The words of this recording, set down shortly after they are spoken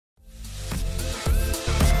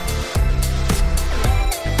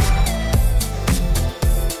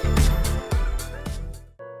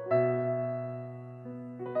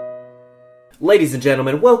Ladies and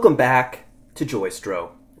gentlemen, welcome back to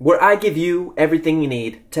Joystro, where I give you everything you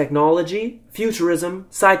need. Technology, futurism,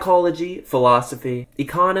 psychology, philosophy,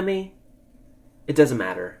 economy. It doesn't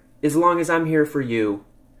matter. As long as I'm here for you,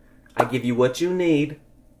 I give you what you need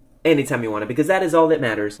anytime you want it, because that is all that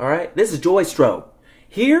matters, alright? This is Joystro.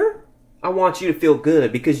 Here, I want you to feel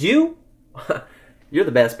good, because you, you're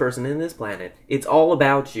the best person in this planet. It's all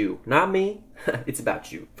about you, not me. It's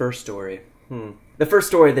about you. First story. The first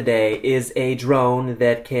story of the day is a drone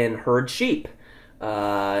that can herd sheep. We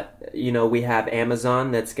have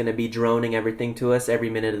Amazon that's going to be droning everything to us every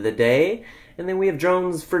minute of the day. And then we have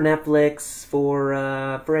drones for Netflix,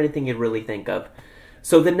 for anything you'd really think of.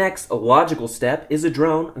 So the next logical step is a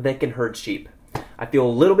drone that can herd sheep. I feel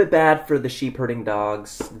a little bit bad for the sheep herding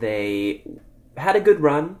dogs. They had a good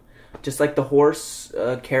run, just like the horse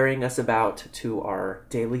carrying us about to our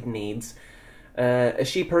daily needs. A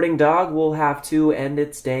sheep herding dog will have to end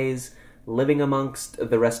its days living amongst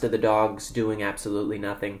the rest of the dogs doing absolutely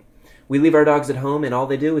nothing. We leave our dogs at home and all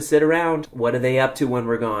they do is sit around. What are they up to when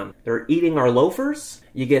we're gone? They're eating our loafers.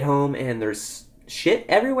 You get home and there's shit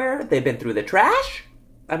everywhere. They've been through the trash.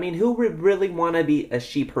 I mean, who would really want to be a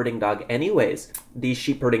sheep herding dog anyways? These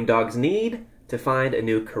sheep herding dogs need to find a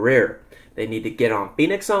new career. They need to get on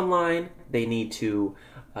Phoenix Online. They need to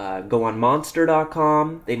go on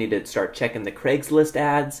Monster.com. They need to start checking the Craigslist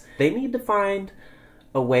ads. They need to find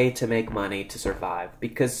a way to make money to survive,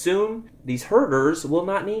 because soon these herders will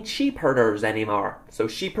not need sheep herders anymore. So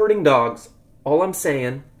sheep herding dogs, all I'm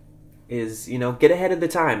saying is, get ahead of the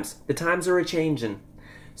times. The times are a-changing.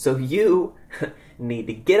 So you need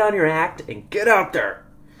to get on your act and get out there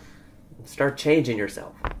and start changing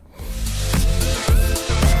yourself.